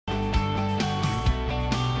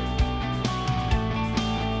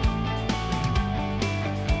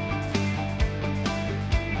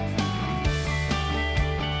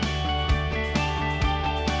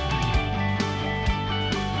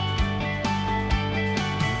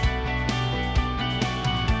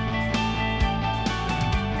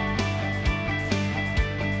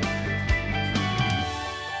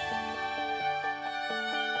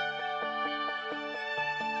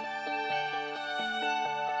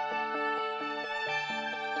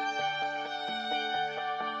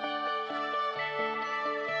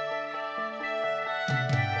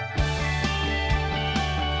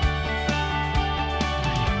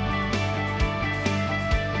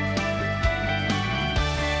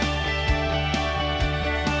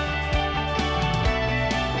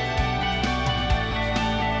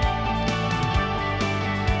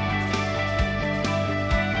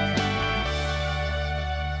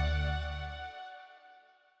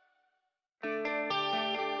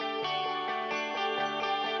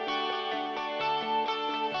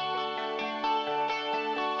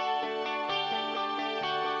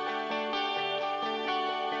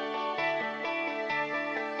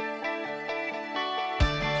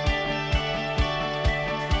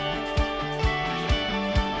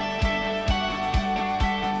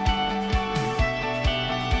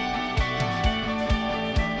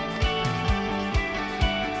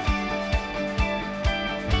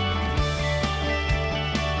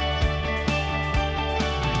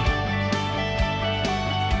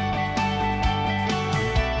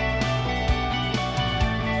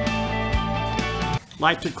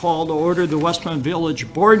like to call to order the Westmont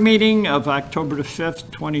Village Board meeting of October the 5th,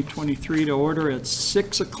 2023 to order at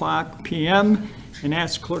 6:00 p.m. and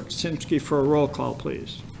ask Clerk Simsky for a roll call,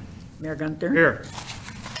 please. Mayor Gunther? Here.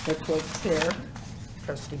 The clerk's here.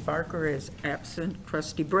 Trustee Barker is absent.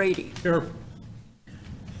 Trustee Brady? Here.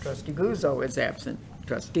 Trustee Guzzo is absent.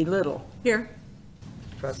 Trustee Little? Here.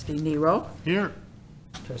 Trustee Nero? Here.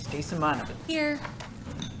 Trustee Simonovich? Here.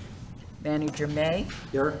 Manager May?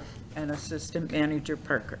 Here. And Assistant Manager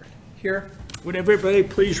Parker? Here. Would everybody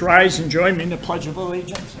please rise and join me in the Pledge of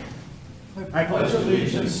Allegiance? I pledge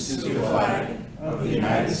allegiance to the flag of the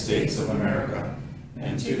United States of America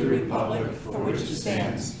and to the republic for which it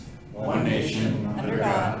stands, one nation, under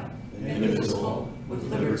God, indivisible, with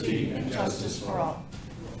liberty and justice for all.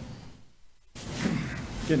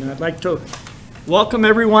 Again, I'd like to welcome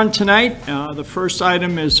everyone tonight. The first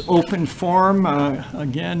item is open forum.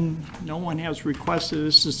 Again, no one has requested.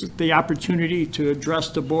 This is the opportunity to address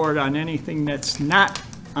the board on anything that's not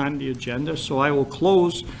on the agenda. So I will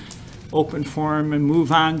close open forum and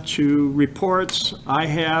move on to reports. I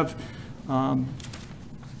have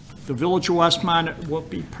the Village of Westmont will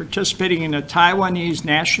be participating in a Taiwanese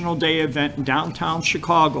National Day event in downtown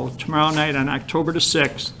Chicago tomorrow night on October the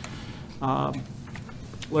 6th.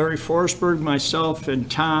 Larry Forsberg, myself, and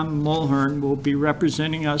Tom Mulhern will be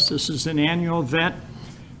representing us. This is an annual event.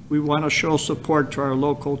 We want to show support to our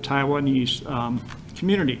local Taiwanese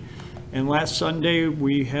community. And last Sunday,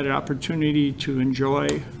 we had an opportunity to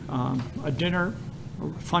enjoy a dinner, a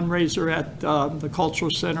fundraiser at the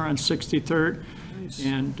Cultural Center on 63rd,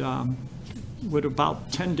 and with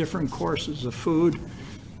about 10 different courses of food.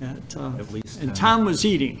 At least 10. And Tom was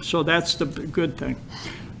eating, so that's the good thing.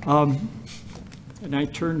 And I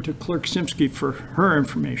turn to Clerk Simsky for her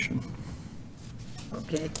information.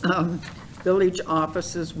 Okay. Village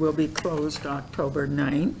offices will be closed October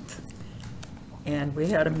 9th. And we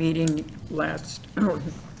had a meeting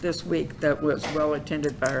this week that was well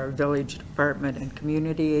attended by our village department and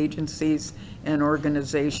community agencies and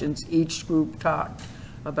organizations. Each group talked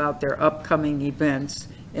about their upcoming events.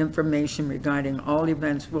 Information regarding all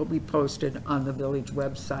events will be posted on the village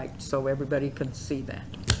website so everybody can see that.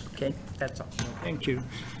 Okay, that's all. Thank you.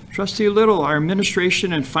 Trustee Little, our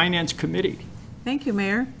Administration and Finance Committee. Thank you,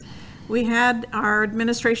 Mayor. We had our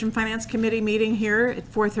Administration Finance Committee meeting here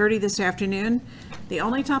at 4:30 this afternoon. The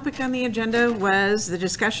only topic on the agenda was the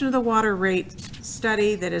discussion of the water rate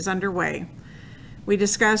study that is underway. We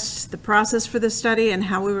discussed the process for the study and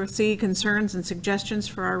how we will see concerns and suggestions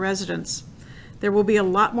for our residents. There will be a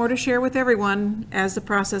lot more to share with everyone as the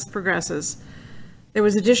process progresses. There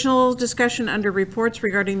was additional discussion under reports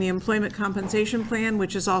regarding the employment compensation plan,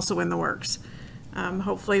 which is also in the works.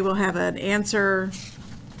 Hopefully we'll have an answer,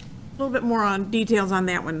 a little bit more on details on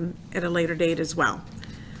that one at a later date as well.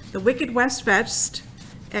 The Wicked West Fest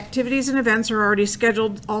activities and events are already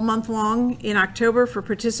scheduled all month long in October for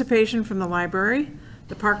participation from the library,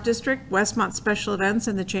 the Park District, Westmont Special Events,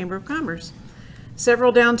 and the Chamber of Commerce.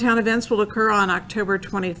 Several downtown events will occur on October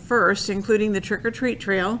 21st, including the Trick or Treat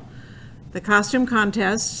Trail, the costume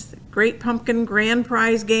contest, Great Pumpkin Grand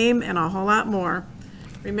Prize Game, and a whole lot more.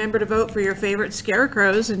 Remember to vote for your favorite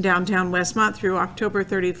scarecrows in downtown Westmont through October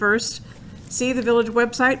 31st. See the village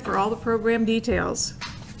website for all the program details.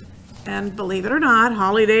 And believe it or not,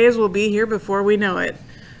 holidays will be here before we know it.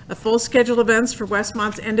 A full schedule of events for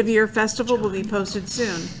Westmont's end-of-year festival will be posted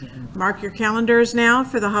soon. Mark your calendars now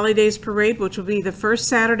for the Holidays Parade, which will be the first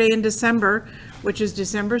Saturday in December, which is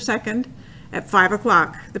December 2nd. At 5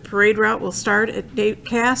 o'clock. The parade route will start at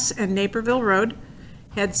Cass and Naperville Road,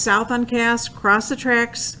 head south on Cass, cross the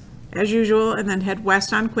tracks as usual, and then head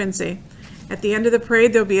west on Quincy. At the end of the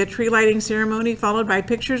parade, there'll be a tree lighting ceremony followed by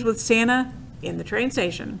pictures with Santa in the train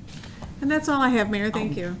station. And that's all I have, Mayor.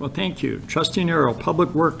 Thank you. Well, thank you. Trustee Nero,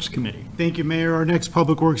 Public Works Committee. Thank you, Mayor. Our next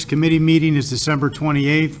Public Works Committee meeting is December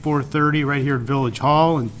 28th, 4:30, right here at Village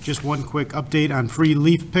Hall. And just one quick update on free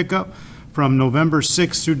leaf pickup. From November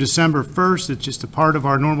 6th through December 1st, it's just a part of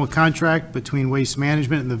our normal contract between Waste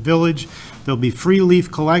Management and the village. There'll be free leaf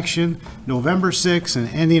collection November 6th and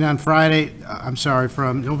ending on Friday,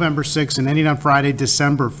 from November 6th and ending on Friday,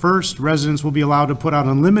 December 1st. Residents will be allowed to put out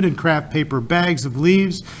unlimited craft paper bags of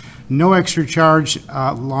leaves, no extra charge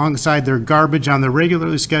alongside their garbage on the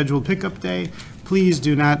regularly scheduled pickup day. Please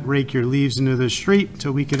do not rake your leaves into the street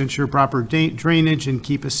so we can ensure proper drainage and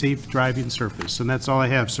keep a safe driving surface. And that's all I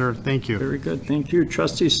have, sir. Thank you. Very good. Thank you.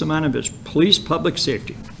 Trustee Simonovich, Police Public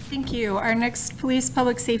Safety. Thank you. Our next Police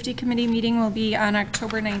Public Safety Committee meeting will be on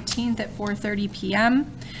October 19th at 4:30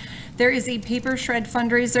 p.m. There is a paper shred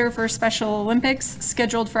fundraiser for Special Olympics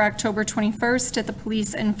scheduled for October 21st at the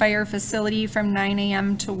Police and Fire Facility from 9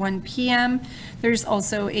 a.m. to 1 p.m. There's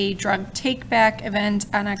also a drug take-back event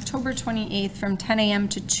on October 28th from 10 a.m.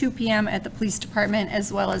 to 2 p.m. at the Police Department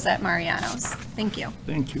as well as at Mariano's. Thank you.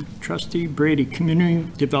 Thank you. Trustee Brady, Community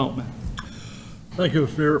Development. Thank you,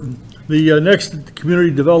 Mayor. The next Community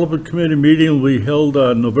Development Committee meeting will be held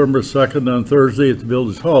on November 2nd on Thursday at the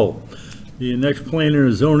Village Hall. The next Planning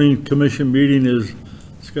and Zoning Commission meeting is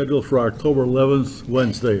scheduled for October 11th,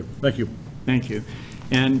 Wednesday. Thank you. Thank you.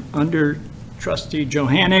 And under Trustee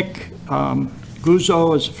Johannick,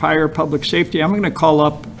 Guzzo is Fire Public Safety. I'm going to call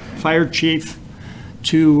up Fire Chief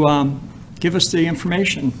to give us the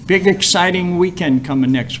information. Big, exciting weekend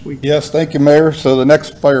coming next week. Yes, thank you, Mayor. So the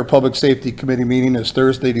next Fire Public Safety Committee meeting is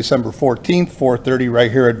Thursday, December 14th, 4:30, right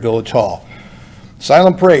here at Village Hall.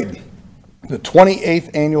 Silent Parade. The 28th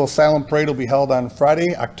Annual Silent Parade will be held on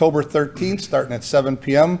Friday, October 13th, starting at 7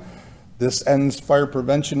 p.m. This ends Fire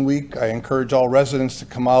Prevention Week. I encourage all residents to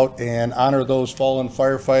come out and honor those fallen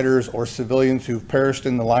firefighters or civilians who've perished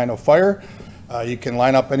in the line of fire. You can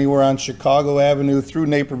line up anywhere on Chicago Avenue through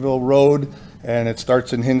Naperville Road, and it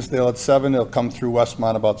starts in Hinsdale at 7. It'll come through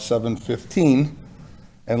Westmont about 7:15.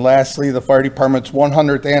 And lastly, the fire department's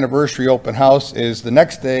 100th anniversary open house is the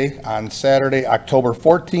next day on Saturday, October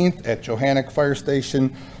 14th at Johannick Fire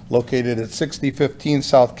Station, located at 6015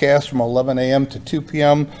 South Cass from 11 a.m. to 2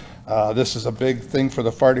 p.m. This is a big thing for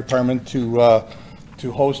the fire department to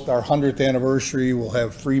host our 100th anniversary. We'll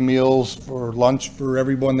have free meals for lunch for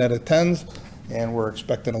everyone that attends, and we're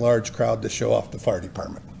expecting a large crowd to show off the fire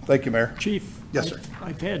department. Thank you, Mayor. Chief. Yes, sir.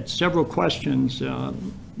 I've had several questions.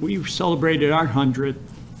 We celebrated our 100th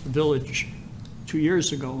village 2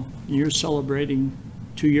 years ago. You're celebrating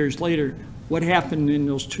 2 years later. What happened in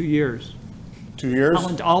those 2 years? 2 years.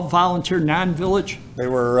 All volunteer, non-village? They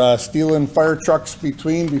were stealing fire trucks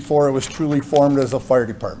before it was truly formed as a fire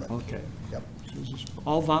department. Okay. Yep. So this is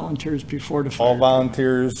all volunteers before the fire? All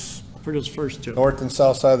volunteers, For those first two? north and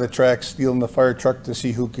south side of the track, stealing the fire truck to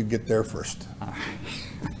see who could get there first.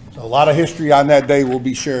 So a lot of history on that day will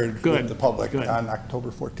be shared Good, with the public good. on October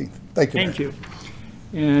 14th. Thank you, Mayor. Thank you.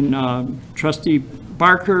 And Trustee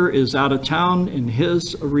Barker is out of town in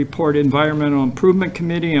his report, Environmental Improvement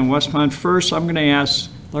Committee and Westmont First. I'm going to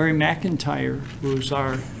ask Larry McIntyre, who's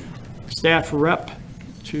our staff rep,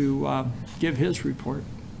 to give his report.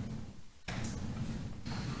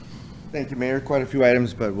 Thank you, Mayor. Quite a few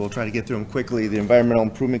items, but we'll try to get through them quickly. The Environmental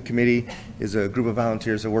Improvement Committee is a group of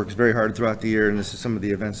volunteers that works very hard throughout the year, and this is some of the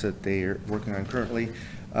events that they are working on currently.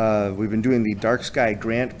 We've been doing the Dark Sky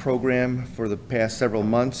Grant Program for the past several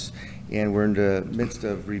months, and we're in the midst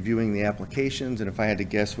of reviewing the applications, and if I had to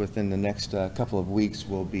guess, within the next couple of weeks,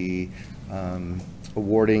 we'll be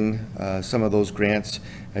awarding some of those grants,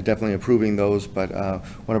 definitely approving those, but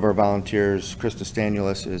one of our volunteers, Krista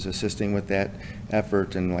Stanulis, is assisting with that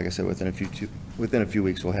effort, and like I said, within a few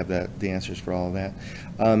weeks we'll have the answers for all of that.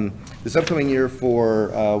 This upcoming year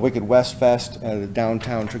for Wicked West Fest, the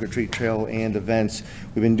downtown trick-or-treat trail and events,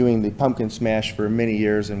 we've been doing the pumpkin smash for many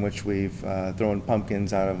years, in which we've thrown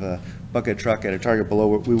pumpkins out of a bucket truck at a target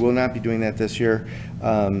below. We will not be doing that this year.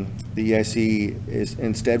 The EIC is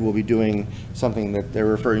instead will be doing something that they're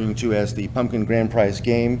referring to as the Pumpkin Grand Prize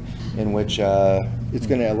Game, in which it's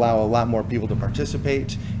going to allow a lot more people to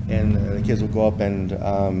participate, and the kids will go up and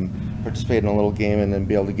participate in a little game and then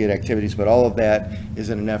be able to get activities. But all of that is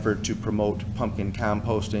in an effort to promote pumpkin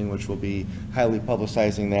composting, which will be highly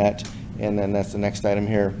publicizing that. And then that's the next item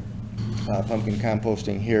here. Pumpkin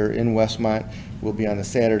composting here in Westmont will be on the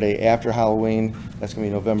Saturday after Halloween. That's going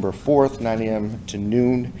to be November 4th, 9 a.m. to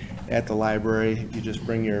noon at the library. You just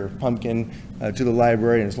bring your pumpkin to the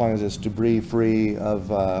library, and as long as it's free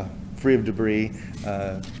of debris,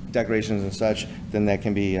 decorations and such, then that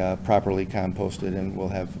can be properly composted, and we'll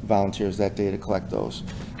have volunteers that day to collect those.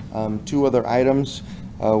 Two other items.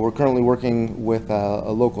 We're currently working with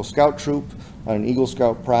a local scout troop on an Eagle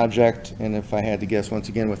Scout project, and if I had to guess, once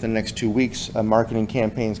again, within the next 2 weeks, a marketing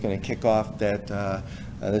campaign is going to kick off that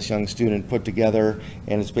this young student put together,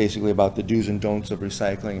 and it's basically about the do's and don'ts of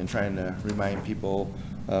recycling and trying to remind people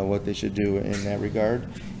what they should do in that regard.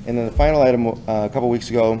 And then the final item, a couple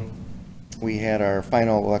weeks ago, we had our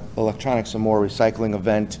final Electronics and More recycling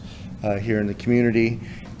event here in the community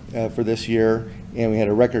for this year, and we had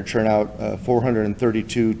a record turnout,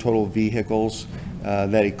 432 total vehicles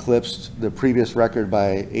that eclipsed the previous record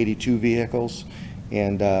by 82 vehicles.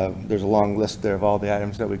 And there's a long list there of all the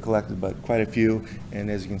items that we collected, but quite a few. And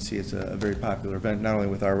as you can see, it's a very popular event, not only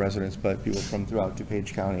with our residents, but people from throughout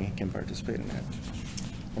DuPage County can participate in that.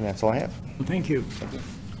 And that's all I have. Thank you.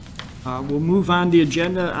 We'll move on the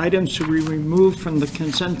agenda items to be removed from the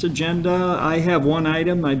consent agenda. I have one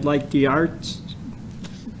item. I'd like the arts,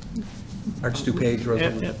 Arts DuPage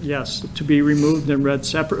resolution. yes, to be removed and read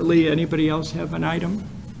separately. Anybody else have an item?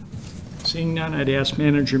 Seeing none, I'd ask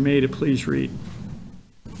Manager May to please read.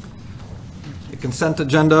 The consent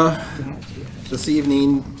agenda this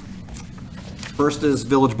evening. First is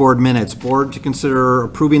village board minutes. Board to consider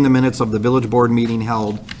approving the minutes of the village board meeting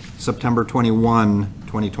held September 21,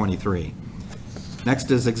 2023. Next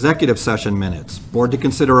is executive session minutes. Board to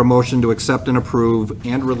consider a motion to accept and approve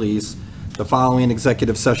and release the following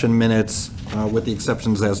executive session minutes with the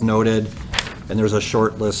exceptions as noted. And there's a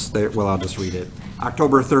short list there. Well, I'll just read it.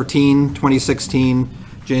 October 13, 2016,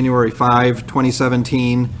 January 5,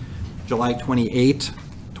 2017, July 28,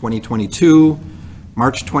 2022,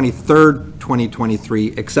 March 23rd,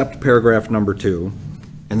 2023, except paragraph number 2,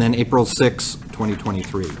 and then April 6,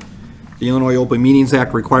 2023. The Illinois Open Meetings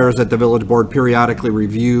Act requires that the village board periodically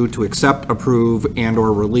review to accept, approve,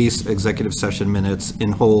 and/or release executive session minutes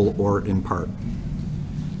in whole or in part.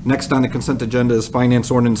 Next on the consent agenda is finance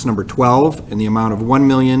ordinance number 12 in the amount of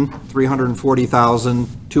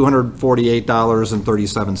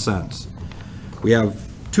 $1,340,248.37. We have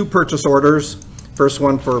 2 purchase orders. First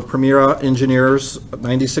one for Premier Engineers,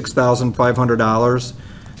 $96,500.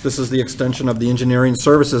 This is the extension of the engineering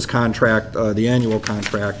services contract, the annual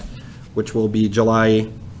contract, which will be July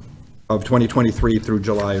of 2023 through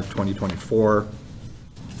July of 2024.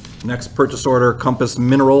 Next purchase order, Compass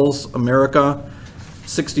Minerals America,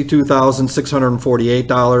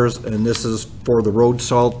 $62,648, and this is for the road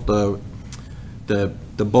salt, the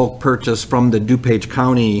bulk purchase from the DuPage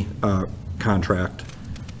County contract.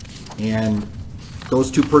 And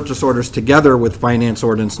those 2 purchase orders together with finance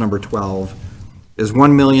ordinance number 12 is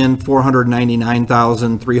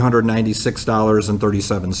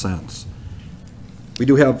 $1,499,396.37. We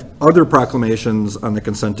do have other proclamations on the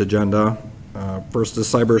consent agenda. First is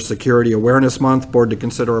Cybersecurity Awareness Month. Board to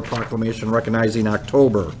consider a proclamation recognizing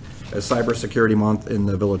October as Cybersecurity Month in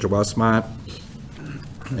the Village of Westmont.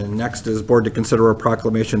 And next is board to consider a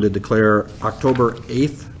proclamation to declare October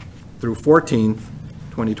 8th through 14th,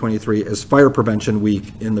 2023 as Fire Prevention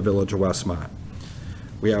Week in the Village of Westmont.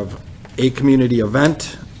 We have a community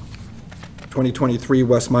event, 2023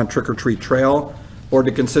 Westmont Trick or Treat Trail. Board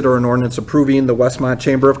to consider an ordinance approving the Westmont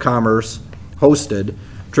Chamber of Commerce hosted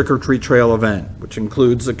Trick or Treat Trail event, which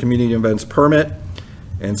includes a community events permit,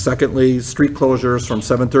 and secondly, street closures from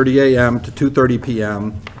 7:30 a.m. to 2:30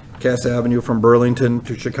 p.m., Cass Avenue from Burlington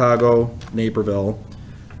to Chicago, Naperville,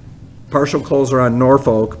 partial closure on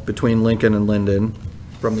Norfolk between Lincoln and Linden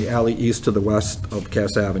from the alley east to the west of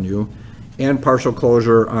Cass Avenue, and partial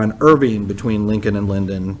closure on Irving between Lincoln and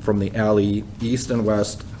Linden from the alley east and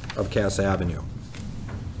west of Cass Avenue.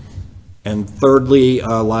 And thirdly,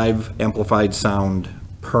 a live amplified sound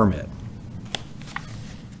permit.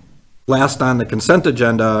 Last on the consent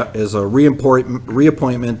agenda is a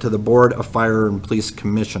reappointment to the Board of Fire and Police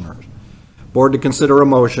Commissioners. Board to consider a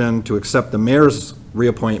motion to accept the mayor's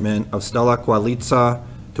reappointment of Stella Qualitza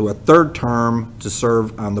to a 3rd term to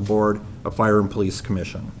serve on the Board of Fire and Police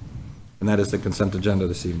Commission. And that is the consent agenda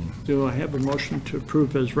this evening. Do I have a motion to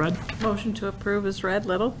approve as read? Motion to approve is read.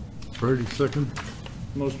 Little? Ready, second?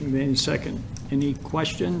 Motion made second. Any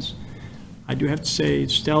questions? I do have to say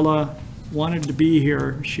Stella wanted to be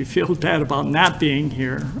here. She feels bad about not being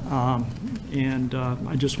here. And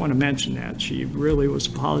I just want to mention that. She really was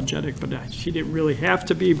apologetic, but she didn't really have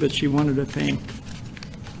to be, but she wanted to thank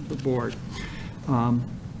the board.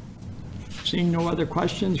 Seeing no other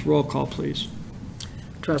questions, roll call, please.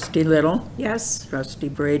 Trustee Little, Yes. Trustee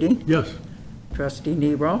Brady, Yes. Trustee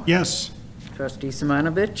Nero, Yes. Trustee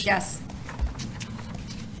Simonovich. Yes.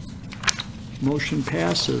 Motion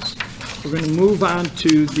passes. We're going to move on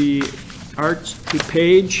to the Arts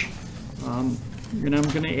DuPage. And I'm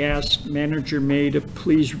going to ask Manager May to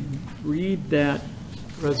please read that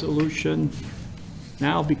resolution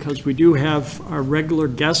now, because we do have our regular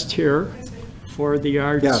guest here for the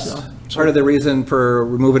arts. Yes, part of the reason for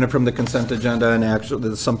removing it from the consent agenda, and actually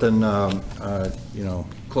there's something,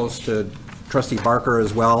 close to Trustee Barker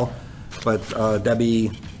as well, but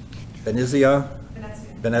Debbie Venezia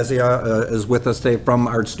is with us today from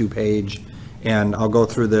Arts DuPage, and I'll go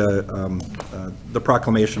through the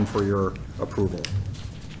proclamation for your approval.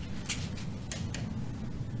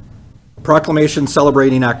 Proclamation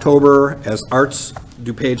celebrating October as Arts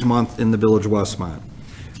DuPage Month in the Village of Westmont.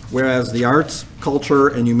 Whereas the arts, culture,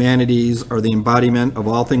 and humanities are the embodiment of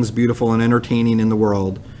all things beautiful and entertaining in the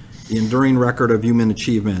world, the enduring record of human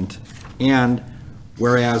achievement, and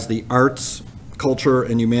whereas the arts, culture,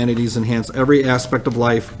 and humanities enhance every aspect of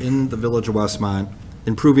life in the Village of Westmont,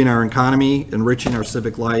 improving our economy, enriching our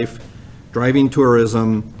civic life, driving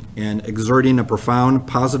tourism, and exerting a profound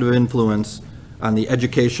positive influence on the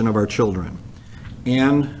education of our children.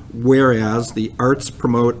 And whereas the arts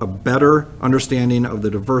promote a better understanding of the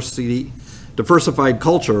diversified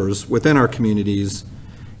cultures within our communities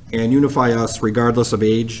and unify us regardless of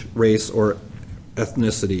age, race, or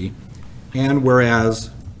ethnicity. And whereas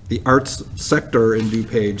the arts sector in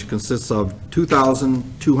DuPage consists of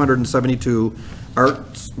 2,272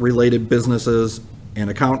 arts-related businesses and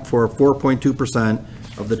account for 4.2%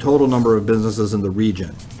 of the total number of businesses in the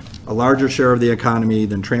region, a larger share of the economy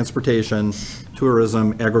than transportation,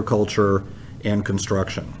 tourism, agriculture, and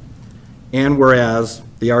construction. And whereas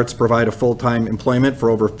the arts provide a full-time employment for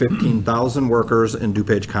over 15,000 workers in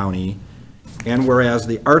DuPage County, and whereas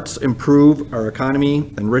the arts improve our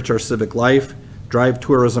economy, enrich our civic life, drive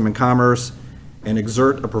tourism and commerce, and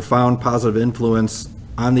exert a profound positive influence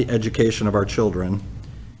on the education of our children,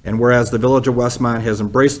 and whereas the Village of Westmont has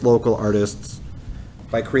embraced local artists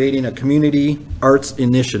by creating a community arts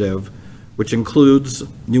initiative, which includes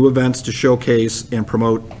new events to showcase and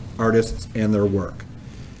promote artists and their work.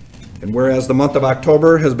 And whereas the month of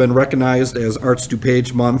October has been recognized as Arts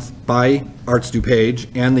DuPage Month by Arts DuPage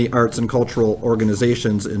and the arts and cultural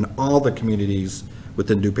organizations in all the communities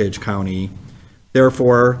within DuPage County,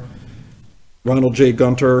 therefore, Ronald J.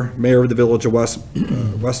 Gunter, Mayor of the Village of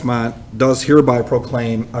Westmont, does hereby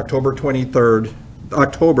proclaim October of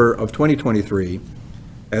 2023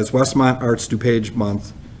 as Westmont Arts DuPage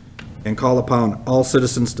Month and call upon all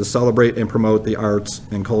citizens to celebrate and promote the arts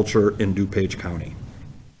and culture in DuPage County.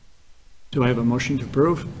 Do I have a motion to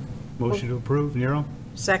approve? Motion to approve, Nero?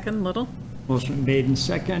 Second, Little? Motion made and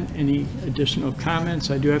second. Any additional comments?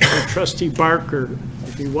 I do have to trustee Barker.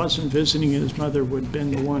 If he wasn't visiting, his mother would have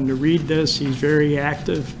been the one to read this. He's very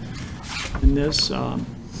active in this.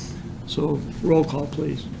 So roll call,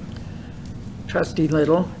 please. Trustee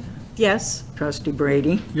Little, Yes. trustee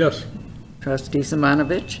Brady, Yes. trustee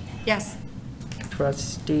Simonovich, Yes.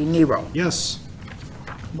 trustee Nero. Yes.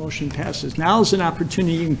 Motion passes. Now is an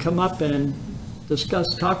opportunity you can come up and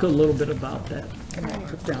talk a little bit about that.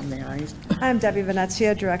 Put down the eyes. I'm Debbie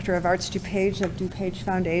Venezia, Director of Arts DuPage of DuPage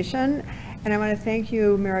Foundation, and I want to thank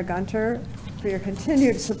you, Mayor Gunter, for your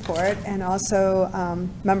continued support, and also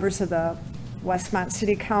members of the Westmont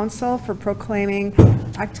City Council for proclaiming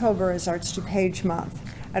October as Arts DuPage Month.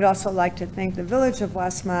 I'd also like to thank the Village of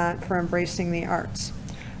Westmont for embracing the arts.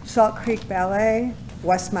 Salt Creek Ballet,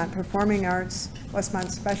 Westmont Performing Arts,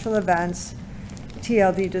 Westmont Special Events,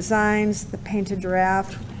 TLD Designs, the Painted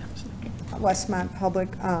Giraffe, Westmont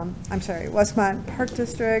Park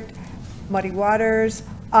District, Muddy Waters,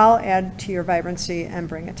 all add to your vibrancy and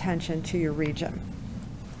bring attention to your region.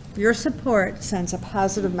 Your support sends a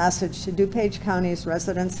positive message to DuPage County's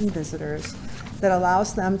residents and visitors that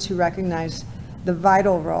allows them to recognize the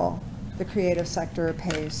vital role the creative sector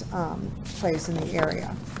plays in the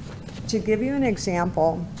area. To give you an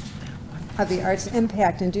example of the arts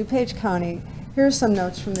impact in DuPage County, here are some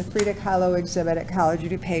notes from the Frida Kahlo exhibit at College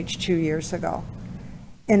of DuPage 2 years ago.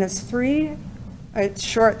 In its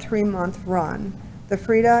short 3-month run, the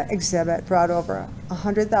Frida exhibit brought over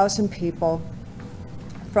 100,000 people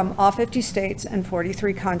from all 50 states and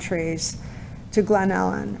 43 countries to Glen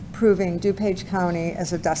Ellen, proving DuPage County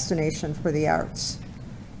as a destination for the arts.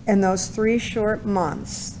 In those 3 short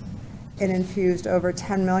months, it infused over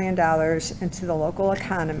 $10 million into the local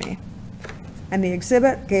economy. And the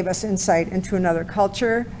exhibit gave us insight into another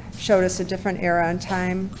culture, showed us a different era and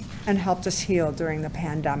time, and helped us heal during the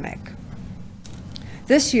pandemic.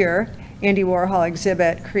 This year, Andy Warhol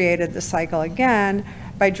exhibit created the cycle again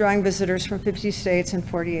by drawing visitors from 50 states and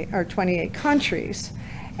 28 countries.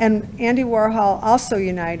 And Andy Warhol also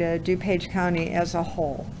united DuPage County as a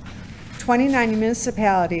whole. 29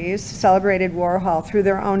 municipalities celebrated Warhol through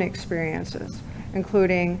their own experiences,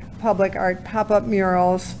 including public art pop-up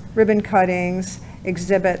murals, ribbon cuttings,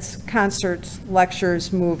 exhibits, concerts,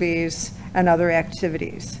 lectures, movies, and other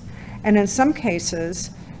activities. And in some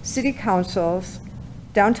cases, city councils,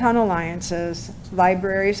 downtown alliances,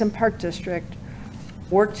 libraries, and park district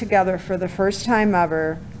worked together for the first time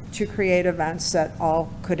ever to create events that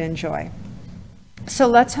all could enjoy. So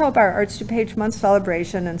let's hope our Arts DuPage Month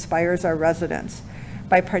celebration inspires our residents.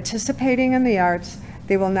 By participating in the arts,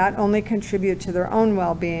 they will not only contribute to their own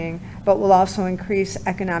well-being, but will also increase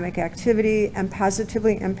economic activity and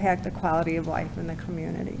positively impact the quality of life in the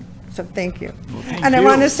community. So thank you. Well, thank and you. I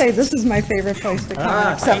want to say this is my favorite place to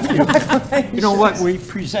come. You know what, we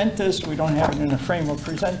present this, we don't have it in a frame, we'll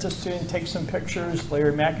present this to you and take some pictures.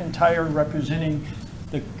 Larry McIntyre representing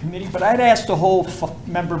the committee, but I'd ask the whole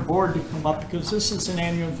member board to come up because this is an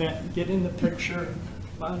annual event. Get in the picture.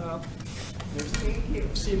 Come on up.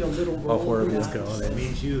 See the little roll. All four of you go, that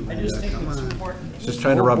means you, I just think Come it's on. important. Just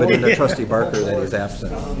trying to rub it into Trustee Barker that he's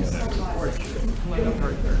absent. Come on up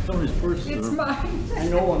right there. It's mine. I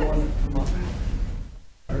know one wanted to come up.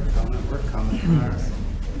 We're coming.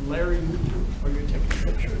 Larry, are you taking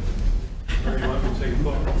a picture? Larry, you want me to take a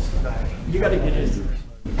photo? You gotta get in.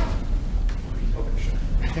 Okay, sure.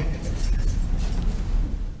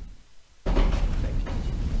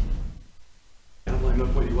 I'll line up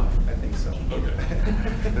what you want. I think so. Okay.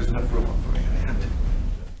 There's enough room up for me.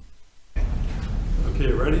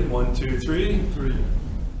 Okay, ready? 1, 2, 3.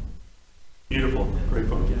 Beautiful. Great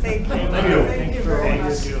photo. Thank you. Thank you very for all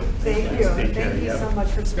much. you do. Thank you. Thank you so much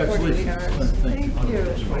for supporting the arts. Thank you.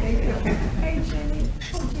 Thank you. Hey, Jenny.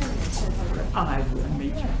 I will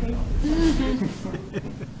meet you.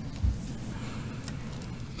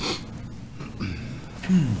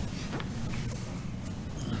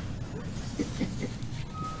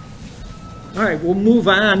 All right, we'll move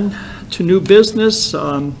on to new business.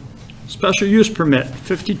 Special use permit,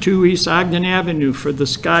 52 East Ogden Avenue for the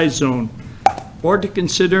Sky Zone. Board to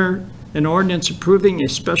consider an ordinance approving a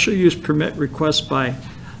special use permit request by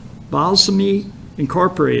Balsamy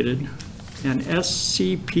Incorporated and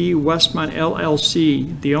SCP Westmont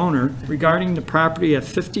LLC, the owner, regarding the property at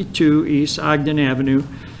 52 East Ogden Avenue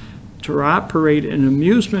to operate an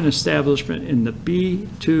amusement establishment in the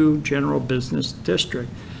B2 General Business District.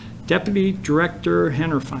 Deputy Director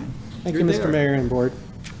Hennerfein. Thank you, Mr. Mayor and Board.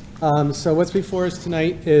 So what's before us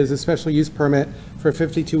tonight is a special use permit for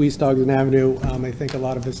 52 East Ogden Avenue. I think a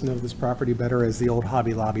lot of us know this property better as the old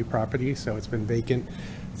Hobby Lobby property, so it's been vacant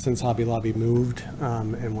since Hobby Lobby moved,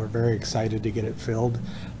 and we're very excited to get it filled.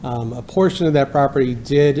 A portion of that property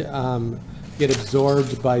did get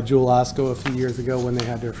absorbed by Jewel Osco a few years ago when they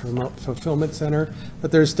had their fulfillment center,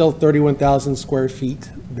 but there's still 31,000 square feet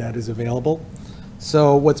that is available.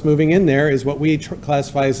 So what's moving in there is what we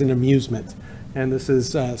classify as an amusement, and this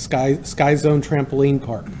is Sky Zone Trampoline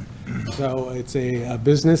Park. So it's a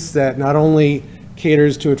business that not only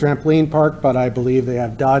caters to a trampoline park, but I believe they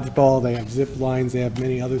have dodgeball, they have zip lines, they have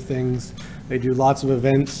many other things. They do lots of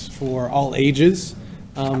events for all ages.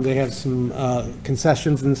 They have some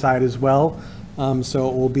concessions inside as well, so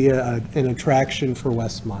it will be an attraction for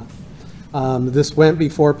Westmont. This went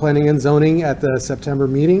before Planning and Zoning at the September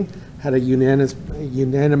meeting, had a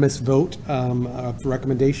unanimous vote of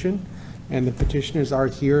recommendation, and the petitioners are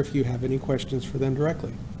here if you have any questions for them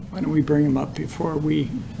directly. Why don't we bring them up before we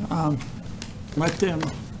let them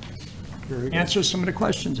answer some of the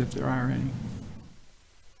questions if there are any.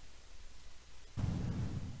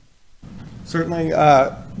 Certainly.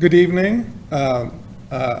 Good evening.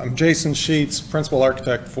 I'm Jason Sheets, Principal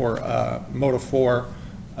Architect for Moto 4.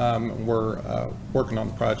 We're working on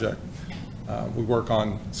the project. We work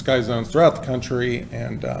on sky zones throughout the country,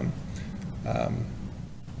 and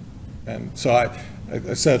so I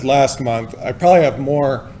said last month, I probably have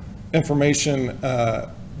more information,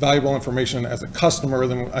 valuable information as a customer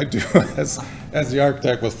than I do as the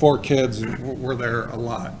architect. With 4 kids, we're there a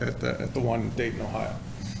lot at the one in Dayton, Ohio.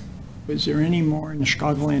 Is there any more in the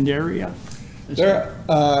Chicagoland area?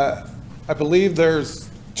 I believe there's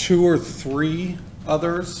 2 or 3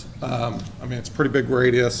 others. I mean, it's a pretty big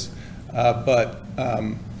radius, but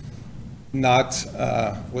not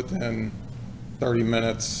within 30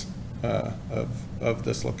 minutes of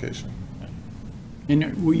this location.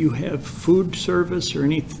 And will you have food service or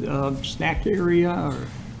any snack area? Or?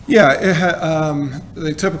 Yeah,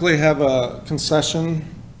 they typically have a concession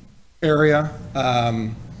area.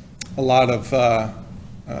 A lot of,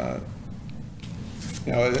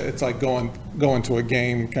 you know, it's like going to a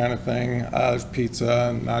game kind of thing. There's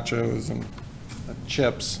pizza and nachos and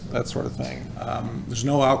chips, that sort of thing. There's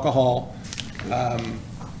no alcohol,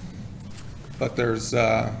 but there's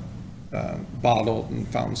bottled and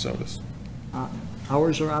fountain sodas.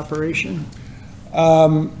 Hours of operation?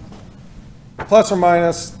 Plus or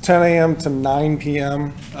minus 10 a.m. to 9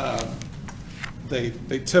 p.m.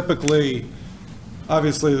 They typically,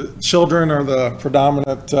 obviously, children are the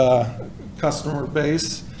predominant customer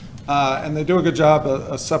base, and they do a good job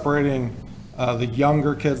of separating the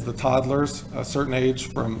younger kids, the toddlers, a certain age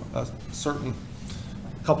from a certain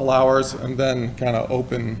couple hours, and then kind of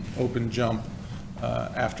open jump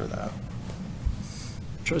after that.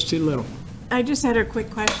 Trustee Little. I just had a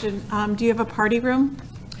quick question. Do you have a party room?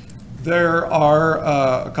 There are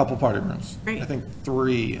a couple party rooms. Great. I think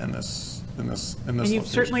 3 in this And you've location.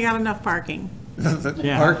 certainly got enough parking.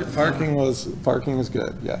 Yeah. Parking is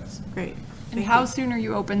good, yes. Great. And how soon are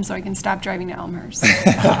you open so I can stop driving to Elmhurst?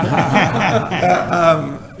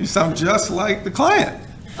 You sound just like the client.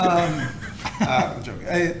 I'm joking.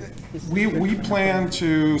 We plan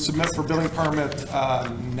to submit for building permit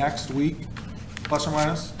next week, plus or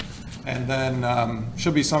minus, and then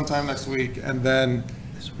should be sometime next week. And then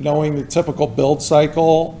knowing the typical build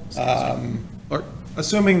cycle, or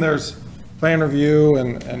assuming there's plan review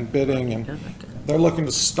and bidding, and they're looking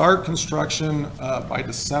to start construction by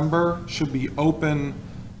December, should be open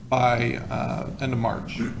by end of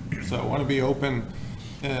March. So I want to be open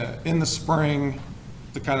in the spring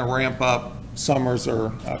to kind of ramp up. Summers are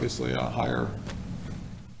obviously a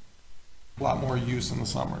lot more use in the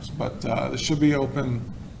summers, but it should be open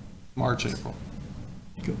March, April.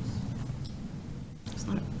 Good.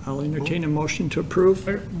 I'll entertain a motion to approve.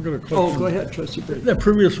 I've got a question. Oh, go ahead, trustee Brady. The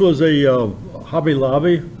previous was a Hobby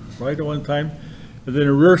Lobby, right, at one time? And then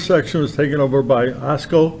the rear section was taken over by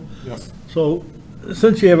Osco. Yep. So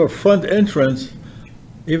since you have a front entrance,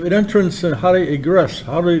 you have an entrance and how do you egress?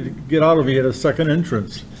 How do you get out of here at a second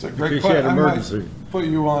entrance? It's a great In case you had question. I might emergency. put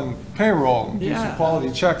you on payroll and do some Yeah.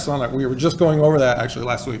 quality checks on it. We were just going over that actually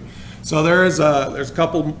last week. So there's a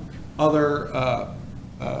couple other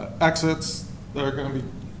exits that are going to be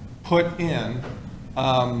put in.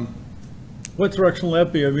 What direction will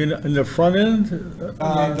that be? I mean, in the front end?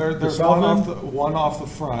 The There's south end? one off the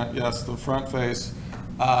front, yes, the front face.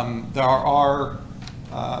 There are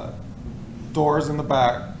doors in the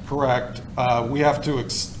back, correct. We have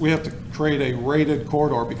to create a rated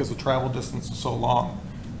corridor because the travel distance is so long,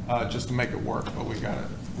 just to make it work, but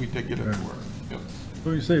we did get it to work. Yep.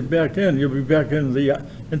 When you say back end, you'll be back into the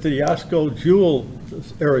Osco Jewel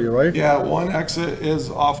area, right? Yeah, one exit is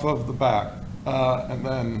off of the back, and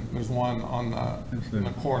then there's one on in the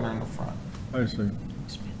corner in the front, I see.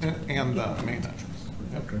 and the main entrance.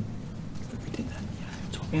 Yep. Okay.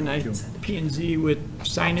 And P and Z with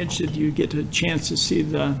signage, did you get a chance to see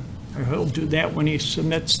or he'll do that when he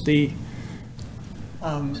submits the?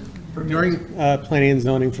 During planning and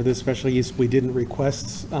zoning for this special use, we didn't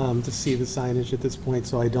request to see the signage at this point,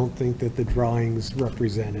 so I don't think that the drawings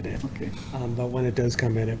represented it. Okay. But when it does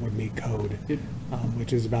come in, it would meet code, Good.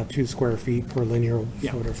 which is about 2 square feet per linear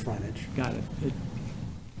Yeah. foot of frontage. Got it.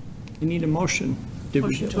 You need a motion. Did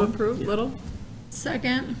we Motion get to one? approve, Little?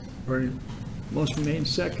 Second. Ready? Motion made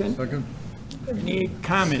second. Second? Any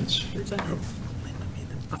comments?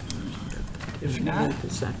 If not,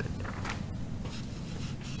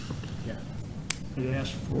 I'd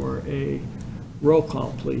ask for a roll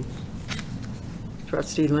call, please.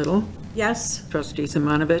 Trustee Little, Yes. trustee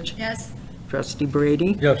Zamanovich, Yes. trustee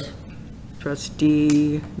Brady, Yes.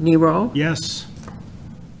 trustee Nero. Yes.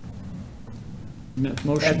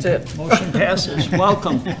 Motion. That's it. Motion passes.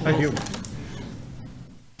 Welcome. Thank you.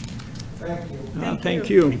 Thank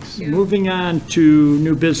you. Moving on to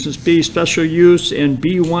new business B, special use and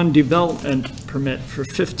B1 development permit for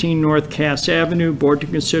 15 North Cass Avenue. Board to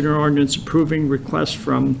consider ordinance approving request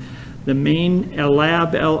from the Maine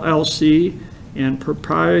Lab LLC and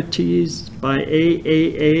proprieties by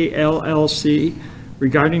AAA LLC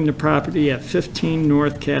regarding the property at 15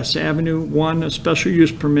 North Cass Avenue. 1, a special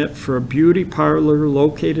use permit for a beauty parlor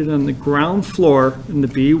located on the ground floor in the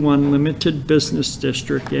B1 Limited Business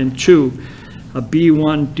District. And 2, a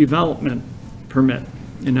B1 development permit.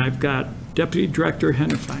 And I've got Deputy Director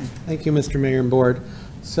Hennefine. Thank you, Mr. Mayor and Board.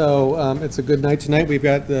 So it's a good night tonight. We've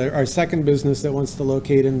got our second business that wants to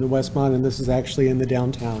locate in the Westmont, and this is actually in the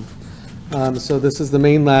downtown. So this is the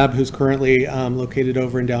main lab, who's currently located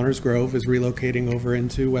over in Downers Grove, is relocating over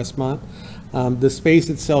into Westmont. The space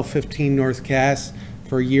itself, 15 North Cass,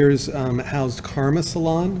 for years housed Karma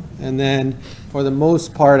Salon, and then for the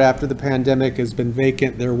most part, after the pandemic has been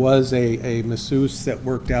vacant, there was a masseuse that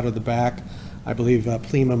worked out of the back. I believe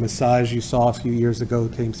Plima Massage you saw a few years ago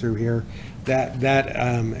came through here.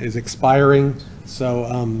 That is expiring,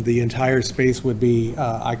 so the entire space would be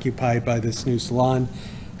occupied by this new salon.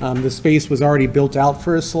 The space was already built out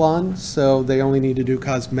for a salon, so they only need to do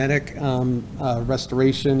cosmetic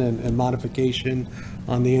restoration and modification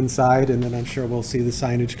on the inside, and then I'm sure we'll see the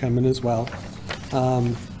signage come in as well.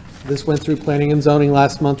 This went through planning and zoning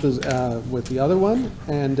last month with the other one,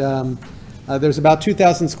 and there's about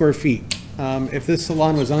 2,000 square feet. If this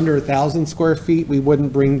salon was under 1,000 square feet, we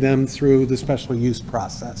wouldn't bring them through the special use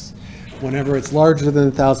process. Whenever it's larger than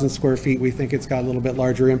 1,000 square feet, we think it's got a little bit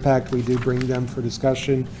larger impact. We do bring them for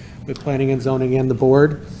discussion with planning and zoning and the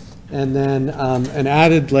board. And then an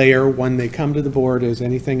added layer when they come to the board is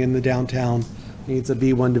anything in the downtown needs a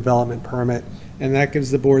B1 development permit. And that gives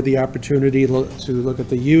the board the opportunity to look at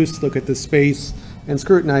the use, look at the space, and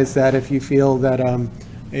scrutinize that if you feel that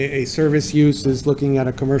a service use is looking at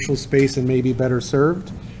a commercial space and may be better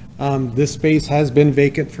served. This space has been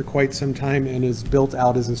vacant for quite some time and is built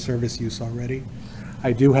out as a service use already.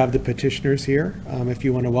 I do have the petitioners here, if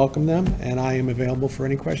you want to welcome them, and I am available for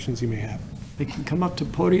any questions you may have. They can come up to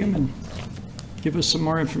the podium and give us some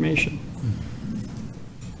more information.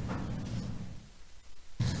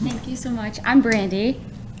 Thank you so much. I'm Brandy.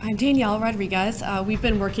 I'm Danielle Rodriguez. We've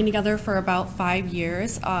been working together for about 5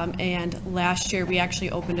 years, and last year we actually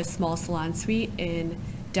opened a small salon suite in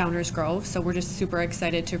Downers Grove, so we're just super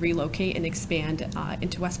excited to relocate and expand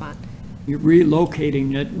into Westmont. You're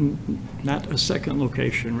relocating it, not a second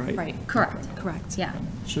location, right? Right. Correct. Yeah.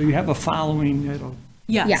 So you have a following that'll,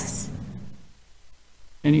 Yes.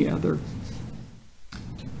 any other?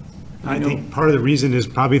 I think part of the reason is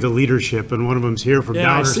probably the leadership, and one of them's here from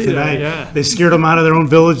Yeah, I Downers see that, tonight. yeah. They scared them out of their own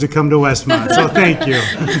village to come to Westmont, so thank you.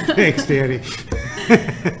 Thanks, Danny.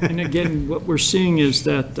 And again, what we're seeing is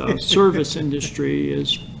that service industry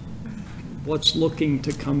is what's looking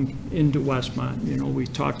to come into Westmont. You know, we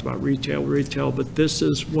talked about retail, but this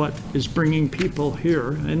is what is bringing people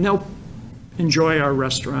here, and they'll enjoy our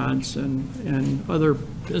restaurants and other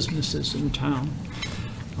businesses in town.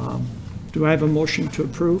 Do I have a motion to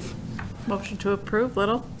approve? Motion to approve,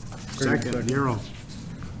 Little? Second, Nero.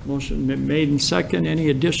 Motion been made and second.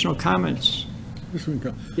 Any additional comments?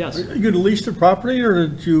 Yes. Are you going to lease the property, or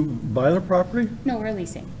did you buy the property? No, we're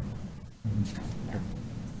leasing.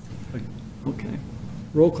 Okay.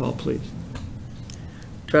 Roll call, please.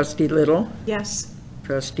 Trustee Little, Yes.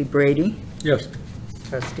 trustee Brady, Yes.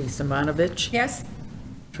 trustee Simonovich, Yes.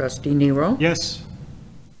 trustee Nero. Yes.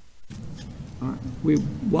 All right. We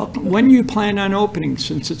welcome. When do you plan on opening,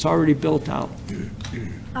 since it's already built out?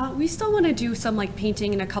 We still want to do some like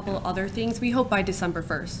painting and a couple other things. We hope by December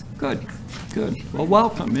 1st. Good, good. Well,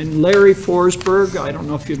 welcome. And Larry Forsberg, I don't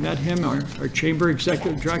know if you've met him, our chamber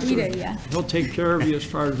executive director. We did, yeah. He'll take care of you as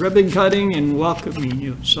far as ribbon cutting and welcoming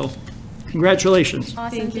you. So congratulations.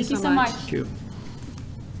 Awesome. Thank you Thank you so so much. much. Thank you.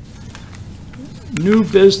 New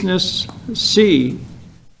business C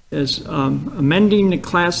is amending the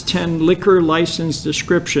Class 10 liquor license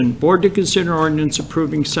description. Board to consider ordinance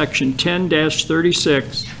approving Section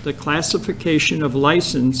 10-36, the classification of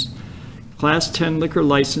license, Class 10 liquor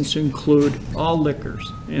license to include all liquors.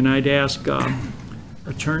 And I'd ask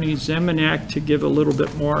Attorney Zemanek to give a little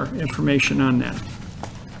bit more information on that.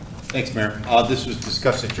 Thanks, Mayor. This was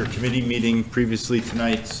discussed at your committee meeting previously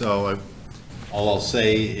tonight, so all I'll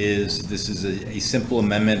say is this is a simple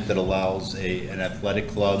amendment that allows an athletic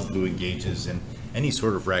club who engages in any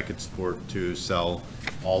sort of racket sport to sell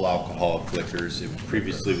all alcoholic liquors. It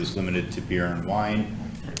previously was limited to beer and wine.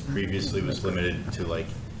 It previously was limited to like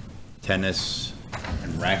tennis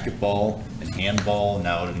and racquetball and handball.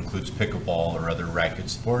 Now it includes pickleball or other racket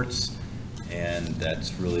sports. And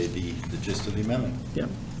that's really the gist of the amendment. Yeah.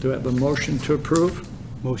 Do I have a motion to approve?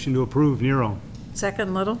 Motion to approve, Nero.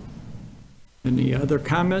 Second, Little? Any other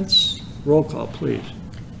comments? Roll call, please.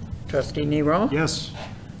 Trustee Nero. Yes.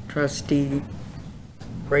 Trustee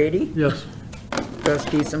Brady, Yes.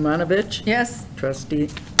 trustee Simonovich, Yes. trustee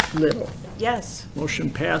Little. Yes.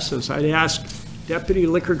 Motion passes. I'd ask Deputy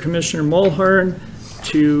Liquor Commissioner Mulhern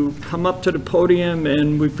to come up to the podium,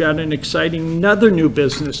 and we've got an exciting, another new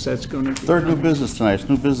business that's going to be. Third new business tonight. It's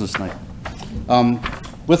new business night.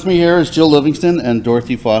 With me here is Jill Livingston and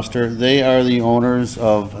Dorothy Foster. They are the owners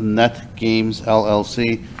of Net Games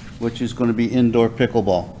LLC, which is going to be indoor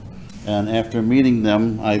pickleball. And after meeting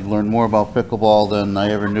them, I've learned more about pickleball than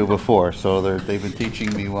I ever knew before, so they've been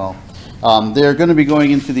teaching me well. They're going to be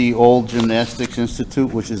going into the old Gymnastics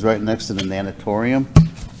Institute, which is right next to the natatorium.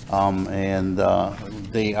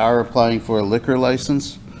 They are applying for a liquor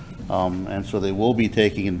license, and so they will be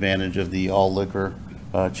taking advantage of the all liquor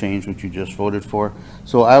change which you just voted for.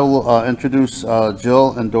 So I will introduce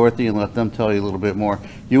Jill and Dorothy and let them tell you a little bit more.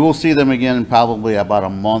 You will see them again in probably about a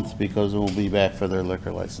month because we'll be back for their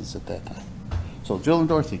liquor license at that time. So Jill and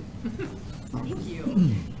Dorothy. Thank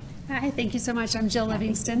you. Hi, thank you so much. I'm Jill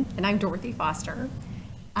Livingston, and I'm Dorothy Foster.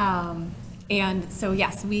 And so,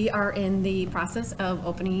 yes, we are in the process of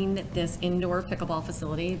opening this indoor pickleball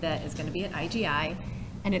facility that is going to be at IGI,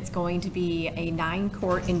 and it's going to be a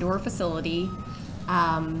 9-court indoor facility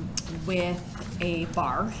with a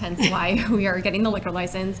bar, hence why we are getting the liquor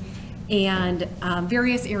license, and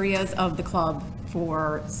various areas of the club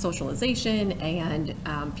for socialization and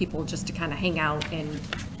people just to kind of hang out and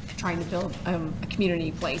trying to build a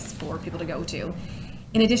community place for people to go to.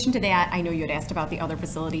 In addition to that, I know you had asked about the other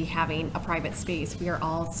facility having a private space. We are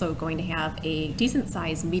also going to have a decent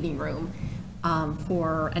sized meeting room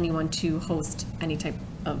for anyone to host any type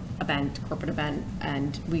of event, corporate event,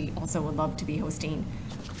 and we also would love to be hosting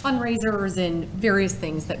fundraisers and various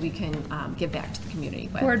things that we can give back to the community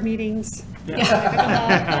with. Board meetings.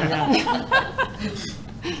 Yeah.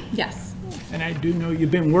 Yes. And I do know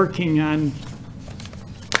you've been working on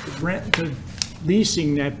the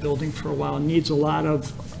leasing that building for a while. It needs a lot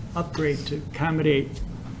of upgrade to accommodate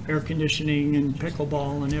air conditioning and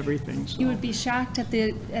pickleball and everything, so. You would be shocked at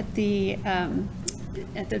the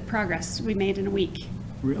progress we made in a week.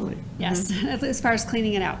 Really? Yes, as far as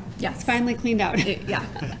cleaning it out. Yes. It's finally cleaned out. Yeah.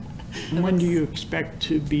 When do you expect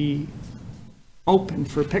to be open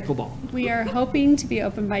for pickleball? We are hoping to be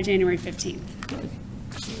open by January 15th.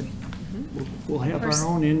 We'll have our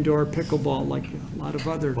own indoor pickleball like a lot of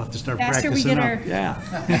other. We'll have to start Faster we practicing get up. our, Yeah.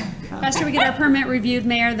 faster we get our permit reviewed,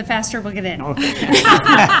 Mayor, the faster we'll get in.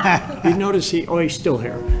 Okay. You notice he's still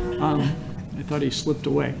here. I thought he slipped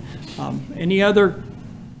away. Any other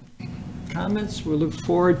comments? We look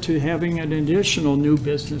forward to having an additional new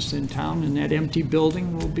business in town, and that empty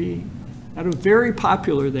building will be very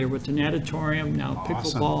popular there with the natatorium, now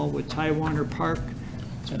pickleball with Taiwaner Park.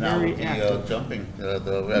 It's very active. Jumping, That's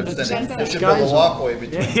they should guys- build a walkway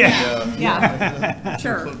between Yeah.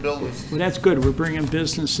 Sure. the buildings. Well, that's good. We're bringing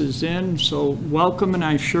businesses in, so welcome, and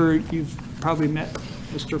I'm sure you've probably met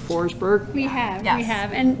Mr. Forsberg. We have, Yes. we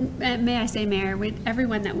have. And may I say, Mayor,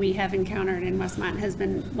 everyone that we have encountered in Westmont has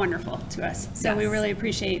been wonderful to us. So we Yes. really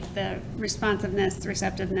appreciate the responsiveness, the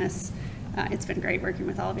receptiveness. It's been great working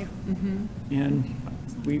with all of you. And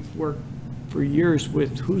we've worked for years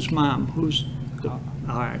with whose mom, who's the, all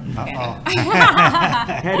right.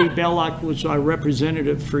 Patty Belloc was our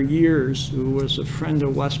representative for years, who was a friend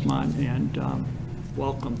of Westmont, and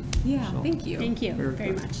welcome. Yeah, So, thank you. Thank you very very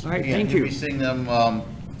good. much. All right, Yeah, thank you'll you. be seeing them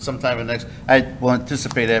sometime in next, I will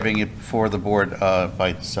anticipate having it before the board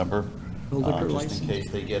by December. The liquor Just license. in case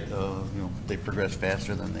they get, they progress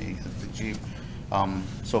faster than they achieve.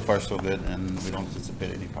 So far, so good, and we don't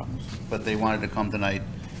anticipate any problems. But they wanted to come tonight,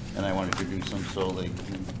 and I wanted to introduce them so they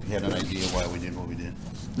had an idea why we did what we did.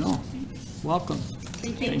 No, welcome.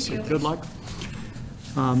 Thank you. Good luck.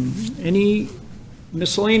 Any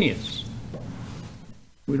miscellaneous?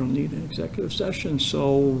 We don't need an executive session,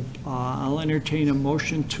 so I'll entertain a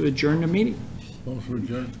motion to adjourn the meeting. Motion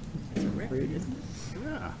adjourned.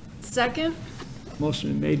 Second?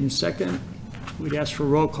 Motion made in second. We'd ask for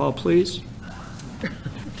roll call, please.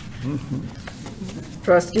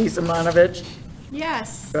 Trustee Zamanovich,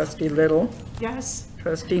 Yes. trustee Little, Yes.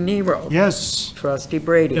 trustee Nero. Yes. Trustee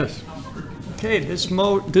Brady. Yes. Okay,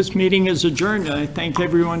 this meeting is adjourned, and I thank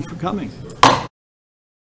everyone for coming.